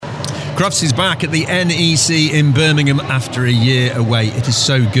Crufts is back at the NEC in Birmingham after a year away. It is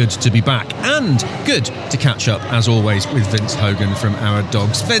so good to be back and good to catch up, as always, with Vince Hogan from Our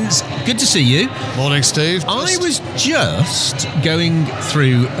Dogs. Vince, good to see you. Morning, Steve. I was just going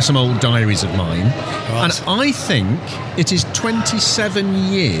through some old diaries of mine, and I think it is 27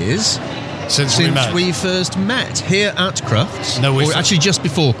 years since we first met here at Crufts. No, actually just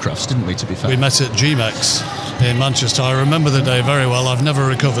before Crufts, didn't we, to be fair? We met at GMEX in Manchester. I remember the day very well. I've never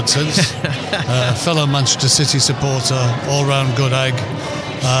recovered since. Fellow Manchester City supporter, all-round good egg.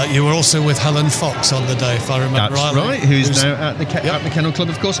 You were also with Helen Fox on the day, if I remember rightly. That's right, who's now at the Kennel Club,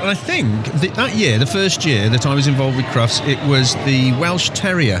 of course. And I think that year, the first year that I was involved with Crufts, it was the Welsh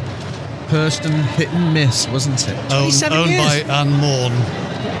Terrier, Hurston Hit and Miss, wasn't it? 27 owned years. by Anne Morn.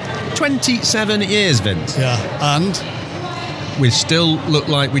 27 years, Vince. Yeah, and? We still look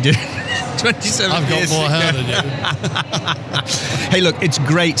like we did 27 I've years got more hair ago. than you. Hey, look, it's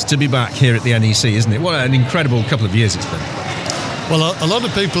great to be back here at the NEC, isn't it? What an incredible couple of years it's been. Well, a lot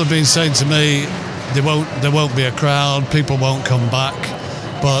of people have been saying to me, there won't be a crowd, people won't come back.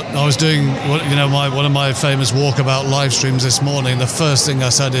 But I was doing, one of my famous walkabout live streams this morning. The first thing I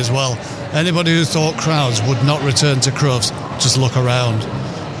said is, well, anybody who thought crowds would not return to Crufts, just look around,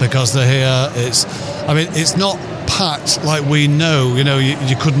 because they're here. It's not packed like we know.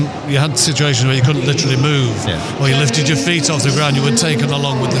 You had situations where you couldn't literally move, or you lifted your feet off the ground, you were taken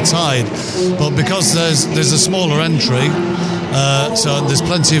along with the tide. But because there's a smaller entry, so there's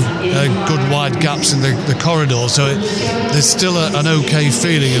plenty of good wide gaps in the corridor, so there's still an okay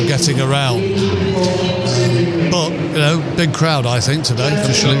feeling of getting around. But big crowd, I think, today.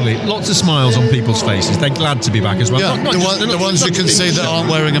 Absolutely. For sure. Lots of smiles on people's faces. They're glad to be back as well. Yeah, the ones you can see that aren't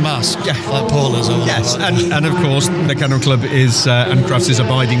wearing a mask, like Paul is. Yes, and of course the Kennel Club is and Crufts is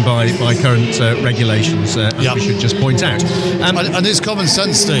abiding by current regulations. We should just point out. And it's common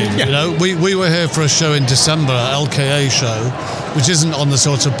sense, Steve. Yeah. We were here for a show in December, LKA show, which isn't on the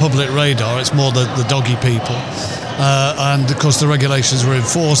sort of public radar. It's more the doggy people, and of course the regulations were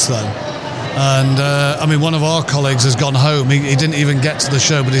enforced then. And one of our colleagues has gone home. He didn't even get to the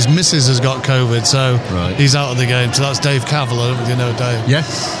show, but his missus has got COVID, so he's out of the game. So that's Dave Cavill. I don't know if you know Dave.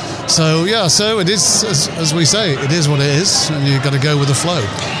 Yes. So it is, as we say, it is what it is, and you've got to go with the flow.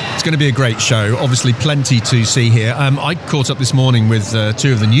 It's going to be a great show. Obviously, plenty to see here. I caught up this morning with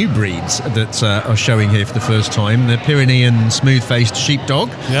two of the new breeds that are showing here for the first time: the Pyrenean smooth-faced sheepdog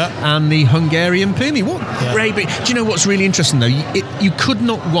and the Hungarian Pumi. What great breed! Do you know what's really interesting though? You could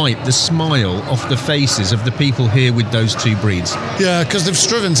not wipe the smile off the faces of the people here with those two breeds. Yeah, because they've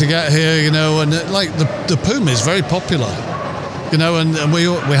striven to get here, and like the Puma is very popular. And we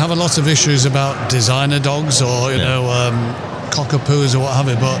have a lot of issues about designer dogs or cockapoos or what have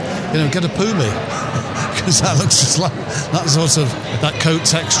you, but get a Pumi, because that looks just like that sort of that coat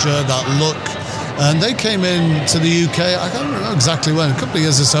texture, that look. And they came in to the UK, I don't know exactly when, a couple of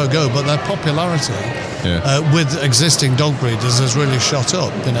years or so ago, but their popularity with existing dog breeders has really shot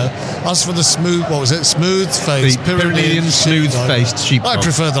up. As for the smooth-faced Pyrenean smooth-faced sheepdog. I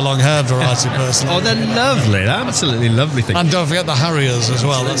prefer the long-haired variety personally. Oh, they're lovely. They're absolutely lovely thing. And don't forget the Harriers as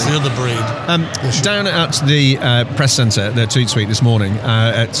well. That's the other breed. Down at the press centre, the Toot Suite this morning,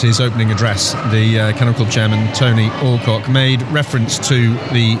 at his opening address, the Kennel Club chairman Tony Alcock made reference to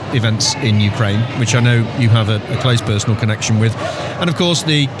the events in Ukraine, which I know you have a close personal connection with, and of course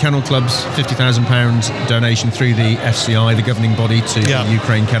the Kennel Club's £50,000 donation through the FCI, the governing body, to the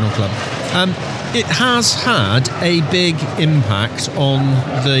Ukraine Kennel Club. It has had a big impact on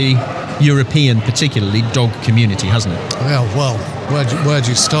the European, particularly, dog community, hasn't it? Yeah, well, where do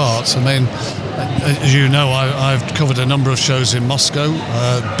you start? As you know, I've covered a number of shows in Moscow,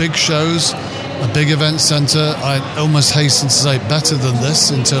 big shows, a big event centre. I almost hasten to say better than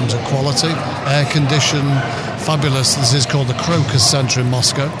this in terms of quality, air conditioned, fabulous. This is called the Crocus Centre in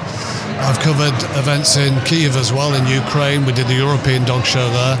Moscow. I've covered events in Kiev as well, in Ukraine. We did the European dog show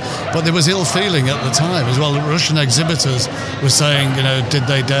there, but there was ill feeling at the time as well. Russian exhibitors were saying, did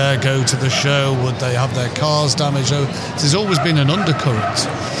they dare go to the show? Would they have their cars damaged? There's always been an undercurrent.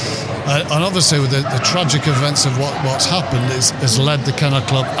 And obviously with the tragic events of what's happened has led the Kennel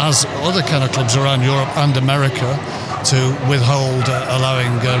Club, as other kennel clubs around Europe and America, to withhold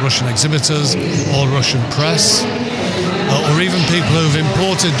allowing Russian exhibitors or Russian press, or even people who've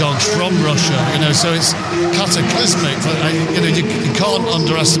imported dogs from Russia. So it's cataclysmic. You can't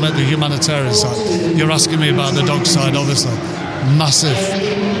underestimate the humanitarian side. You're asking me about the dog side, obviously. Massive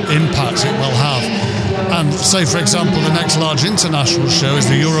impact it will have. And say, for example, the next large international show is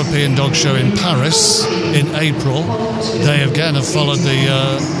the European Dog Show in Paris in April. They again have followed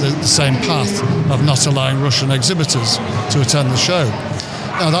the same path of not allowing Russian exhibitors to attend the show.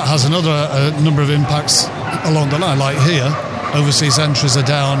 Now that has another number of impacts along the line. Like here, overseas entries are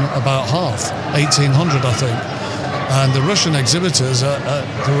down about half, 1,800 I think. And the Russian exhibitors,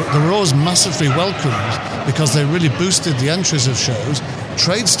 they were always massively welcomed because they really boosted the entries of shows.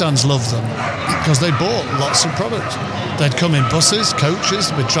 Trade stands loved them because they bought lots of product. They'd come in buses,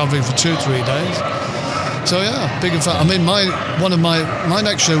 coaches, be travelling for 2-3 days. So yeah, big and fat. I mean, my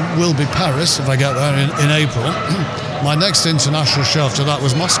next show will be Paris if I get there in April. My next international show after that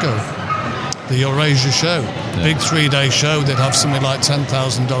was Moscow, the Eurasia show. Yeah. Big 3-day show. They'd have something like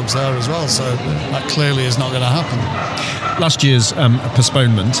 10,000 dogs there as well. So that clearly is not going to happen. Last year's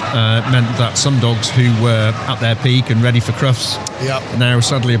postponement meant that some dogs who were at their peak and ready for Crufts now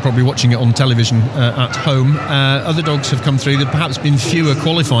sadly are probably watching it on television at home. Other dogs have come through. There have perhaps been fewer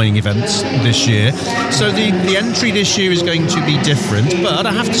qualifying events this year. So the entry this year is going to be different. But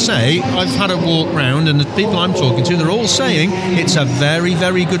I have to say, I've had a walk round and the people I'm talking to, they're all saying it's a very,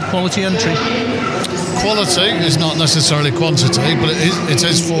 very good quality entry. Quality is not necessarily quantity, but it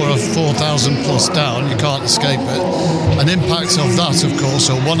is for a 4,000 plus down. You can't escape it. An impact of that, of course,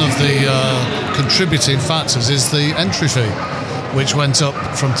 or one of the contributing factors is the entry fee, which went up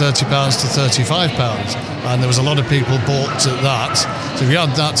from £30 to £35, and there was a lot of people bought at that. So if you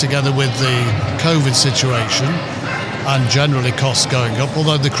add that together with the COVID situation and generally costs going up,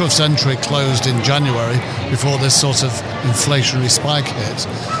 although the Crufts entry closed in January before this sort of inflationary spike hit.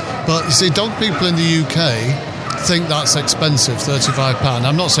 But you see, dog people in the UK think that's expensive, £35.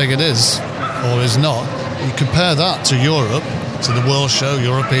 I'm not saying it is or is not. You compare that to Europe, to the World Show,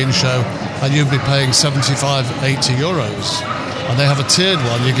 European Show, and you'd be paying 75, 80 euros. And they have a tiered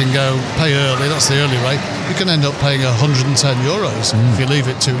one. You can go pay early, that's the early rate. You can end up paying 110 euros if you leave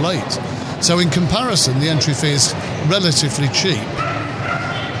it too late. So in comparison, the entry fee is relatively cheap.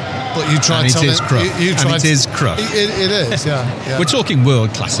 But you try to tell it. It is Cruft. It is, yeah. We're talking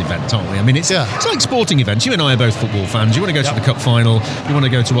world-class event, aren't we? I mean, it's like sporting events. You and I are both football fans. You want to go to the Cup final. You want to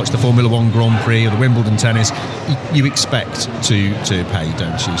go to watch the Formula One Grand Prix or the Wimbledon tennis. You expect to pay,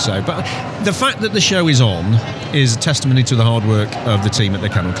 don't you? So, but the fact that the show is on is a testimony to the hard work of the team at the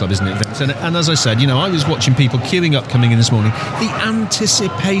Kennel Club, isn't it, Vince? And as I said, I was watching people queuing up coming in this morning. The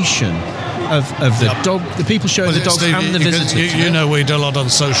anticipation of the people showing the dogs, Steve, and the visitors. You know, we do a lot on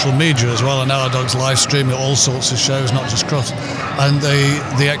social media as well, and now our dogs live stream all sorts of shows, not just Crufts. And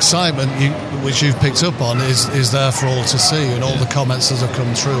the excitement which you've picked up on is there for all to see, and all the comments that have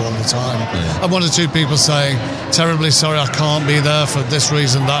come through all the time. Yeah. And one or two people saying, terribly sorry I can't be there for this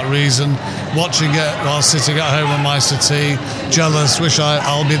reason, that reason, watching it while sitting at home on my settee, jealous, wish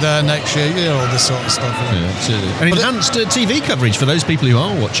I'll be there next year, all this sort of stuff. Yeah, absolutely. And enhanced TV coverage for those people who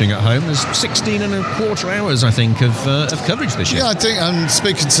are watching at home. There's 16 and a quarter hours, I think, of coverage this year. Yeah, I think I'm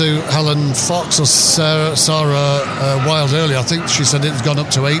speaking to Helen Fox or Sarah Wilde earlier. I think she said it's gone up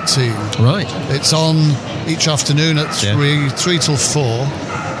to 18. Right. It's on each afternoon at 3 till 4.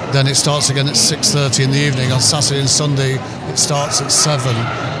 Then it starts again at 6:30 in the evening. On Saturday and Sunday, it starts at 7,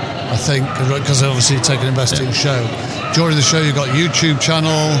 I think, because obviously you take an investing show. During the show, you've got YouTube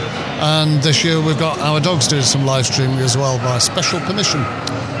channel, and this year we've got our dogs doing some live streaming as well by special permission.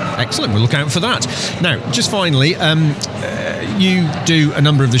 Excellent, we'll look out for that. Now, just finally, you do a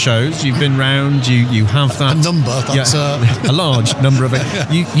number of the shows. You've been round. You have that a number. That's a large number of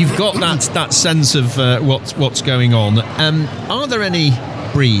it. You've got that sense of what's going on. Are there any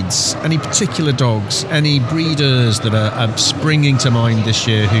breeds, any particular dogs, any breeders that are springing to mind this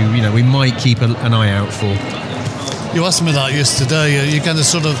year who we might keep an eye out for? You asked me that yesterday. You kind of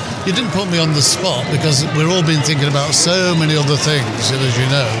you didn't put me on the spot because we've all been thinking about so many other things, as you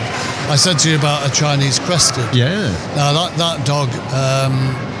know. I said to you about a Chinese crested. Yeah. Now that dog,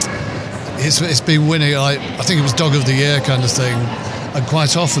 it's been winning. I think it was Dog of the Year kind of thing. And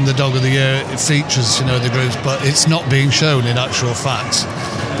quite often the Dog of the Year it features, the groups, but it's not being shown in actual fact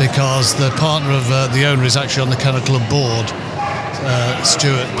because the partner of the owner is actually on the Kennel Club board,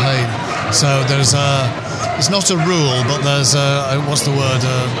 Stuart Payne. So there's it's not a rule, but there's what's the word?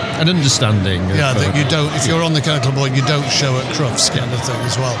 An understanding. Yeah, that you don't. If you're on the Kennel Club board, you don't show at Crufts kind of thing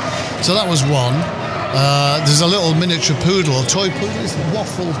as well. So that was one. There's a little miniature poodle, or toy poodle. It's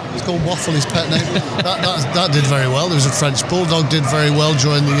Waffle. It's called Waffle. His pet name. that did very well. There was a French bulldog did very well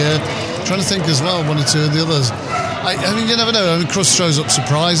during the year. I'm trying to think as well, one or two of the others. I mean, you never know. I mean, Crufts throws up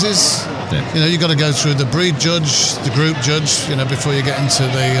surprises. Yeah. You've got to go through the breed judge, the group judge, before you get into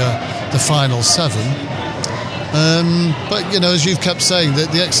the final 7. But as you've kept saying,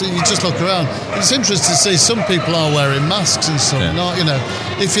 that you just look around. It's interesting to see some people are wearing masks and some not.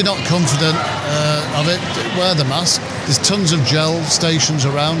 If you're not confident of it, wear the mask. There's tons of gel stations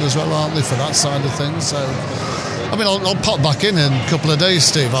around as well, aren't there, for that side of things? So I mean, I'll pop back in a couple of days,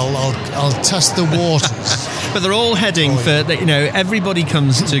 Steve. I'll test the waters. But they're all heading for, everybody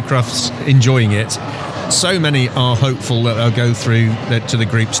comes to Crufts enjoying it. So many are hopeful that they'll go through to the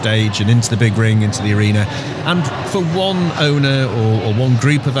group stage and into the big ring, into the arena. And for one owner or one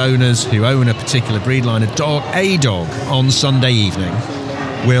group of owners who own a particular breed line, a dog on Sunday evening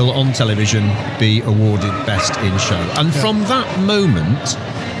will on television be awarded Best in Show. And from that moment,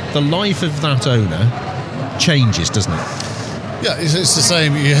 the life of that owner changes, doesn't it? Yeah, it's the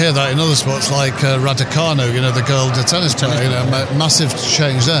same. You hear that in other sports like Raducanu, the girl, the tennis player, massive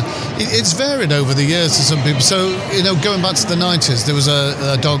change there. It's varied over the years to some people. So, going back to the 90s, there was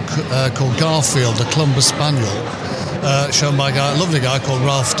a dog called Garfield, a Clumber Spaniel, shown by a lovely guy called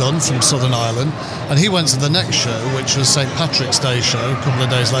Ralph Dunn from Southern Ireland, and he went to the next show, which was St Patrick's Day show, a couple of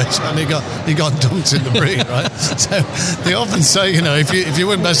days later, and he got dumped in the breed, right? So they often say, if you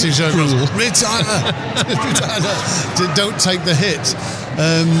win Best in Show, retire, don't take the hit.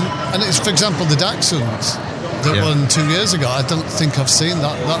 And it's, for example, the Dachshunds that won 2 years ago. I don't think I've seen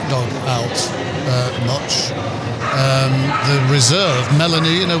that dog out much. The reserve,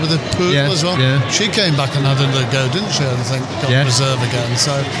 Melanie, with the poodle as well. Yeah. She came back and had another go, didn't she? I think got reserve again.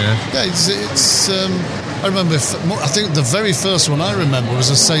 So it's. I remember. I think the very first one I remember was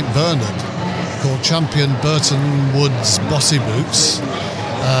a St Bernard called Champion Burton Woods Bossy Boots,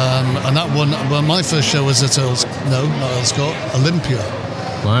 and that one. Well, my first show was at not Earls Court, Olympia.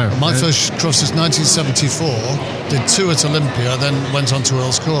 Wow. My first cross was 1974, did 2 at Olympia, then went on to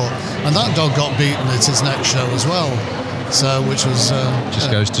Earls Court. And that dog got beaten at its next show as well. So, which was...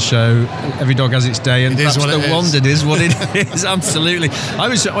 just goes to show every dog has its day, and that's the one that is what it is, absolutely. I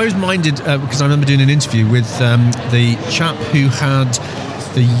was minded, because I remember doing an interview with the chap who had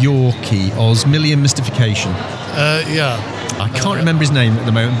the Yorkie, Osmillion Mystification. I can't remember his name at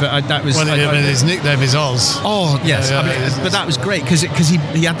the moment, but that was... his nickname is Oz. Oh, yes. But that was great, because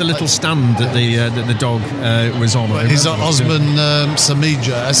he had the little stand that the dog was on. He's Osman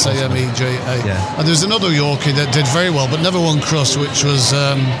Samija, Samega. Yeah. And there was another Yorkie that did very well, but never won Cross, which was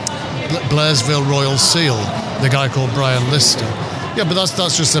Blairsville Royal Seal, the guy called Brian Lister. Yeah, but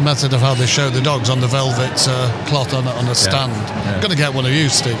that's just a method of how they show the dogs on the velvet cloth on a stand. Yeah. Got to get one of you,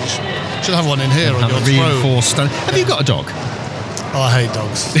 Steve. Should have one in here on your reinforced stand. Have you got a dog? Oh, I hate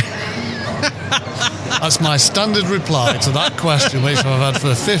dogs. That's my standard reply to that question, which I've had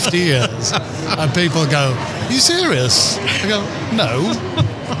for 50 years. And people go, "Are you serious?" I go, "No."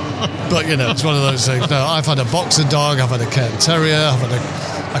 But, it's one of those things. No, I've had a boxer dog, I've had a Cairn Terrier, I've had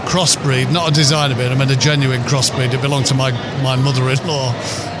a crossbreed, not a designer breed, I mean a genuine crossbreed. It belonged to my mother-in-law.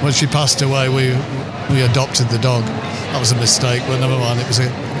 When she passed away, we adopted the dog. That was a mistake, but never mind. It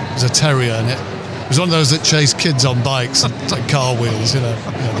was a terrier, and it was one of those that chased kids on bikes and car wheels, at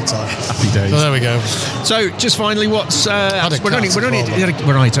the time. Happy days. So there we go. So just finally, what's we're only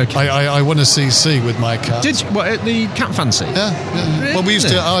right? Okay. I won a CC with my cat. Did you? What, at the cat fancy? Yeah. Really?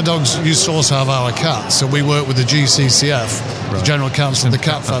 Well, our dogs used to also have our cats, so we worked with the GCCF, the General Council of the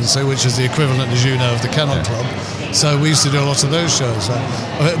Cat Fancy, which is the equivalent, as you know, of the Kennel Club. So we used to do a lot of those shows.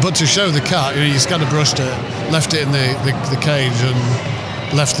 But to show the cat, you just kind of brushed it, left it in the cage, and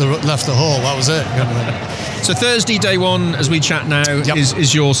left the hall. That was it. So Thursday, day one, as we chat now,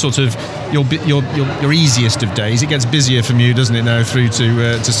 is your sort of your easiest of days. It gets busier from you, doesn't it, now through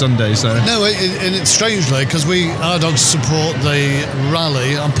to Sunday? So no, and it's strangely because our dogs support the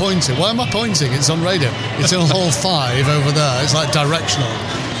rally. I'm pointing. Why am I pointing? It's on radio. It's in Hall 5 over there. It's like directional.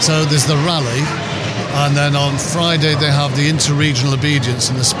 So there's the rally. And then on Friday they have the Interregional Obedience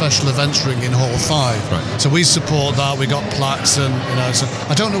and the Special Events Ring in Hall 5. Right. So we support that. We got plaques and So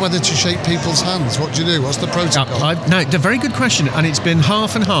I don't know whether to shake people's hands. What do you do? What's the protocol? No, a very good question, and it's been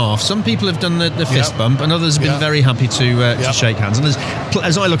half and half. Some people have done the fist bump, and others have been very happy to shake hands. And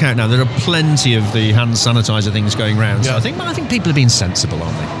as I look out now, there are plenty of the hand sanitizer things going round. So I think people are being sensible,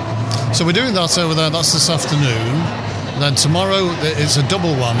 aren't they? So we're doing that over there. That's this afternoon. Then tomorrow it's a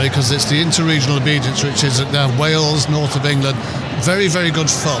double whammy because it's the Interregional Obedience, which is at Wales, north of England. Very, very good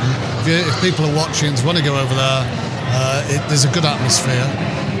fun. If people are watching, want to go over there, there's a good atmosphere.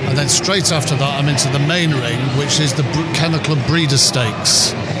 And then straight after that, I'm into the main ring, which is the Kennel Club Breeder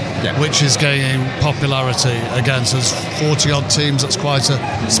Stakes, which is gaining popularity again. So there's 40-odd teams. That's quite a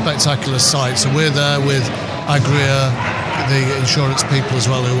spectacular sight. So we're there with Agria, the insurance people as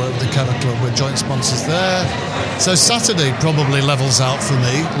well, who work with the Kennel Club. We're joint sponsors there. So Saturday probably levels out for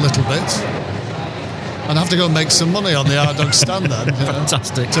me a little bit. and have to go and make some money on the Our Dog stand then.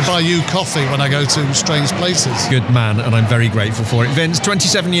 Fantastic. To buy you coffee when I go to strange places. Good man, and I'm very grateful for it. Vince,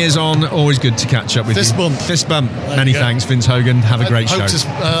 27 years on, always good to catch up with Fist you. bump. Fist bump. Many thanks, Vince Hogan. Have a great show. Hope to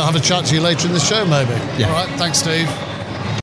have a chat to you later in the show, maybe. Yeah. All right, thanks, Steve.